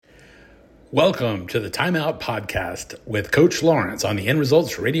Welcome to the Timeout Podcast with Coach Lawrence on the End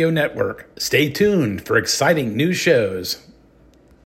Results Radio Network. Stay tuned for exciting new shows.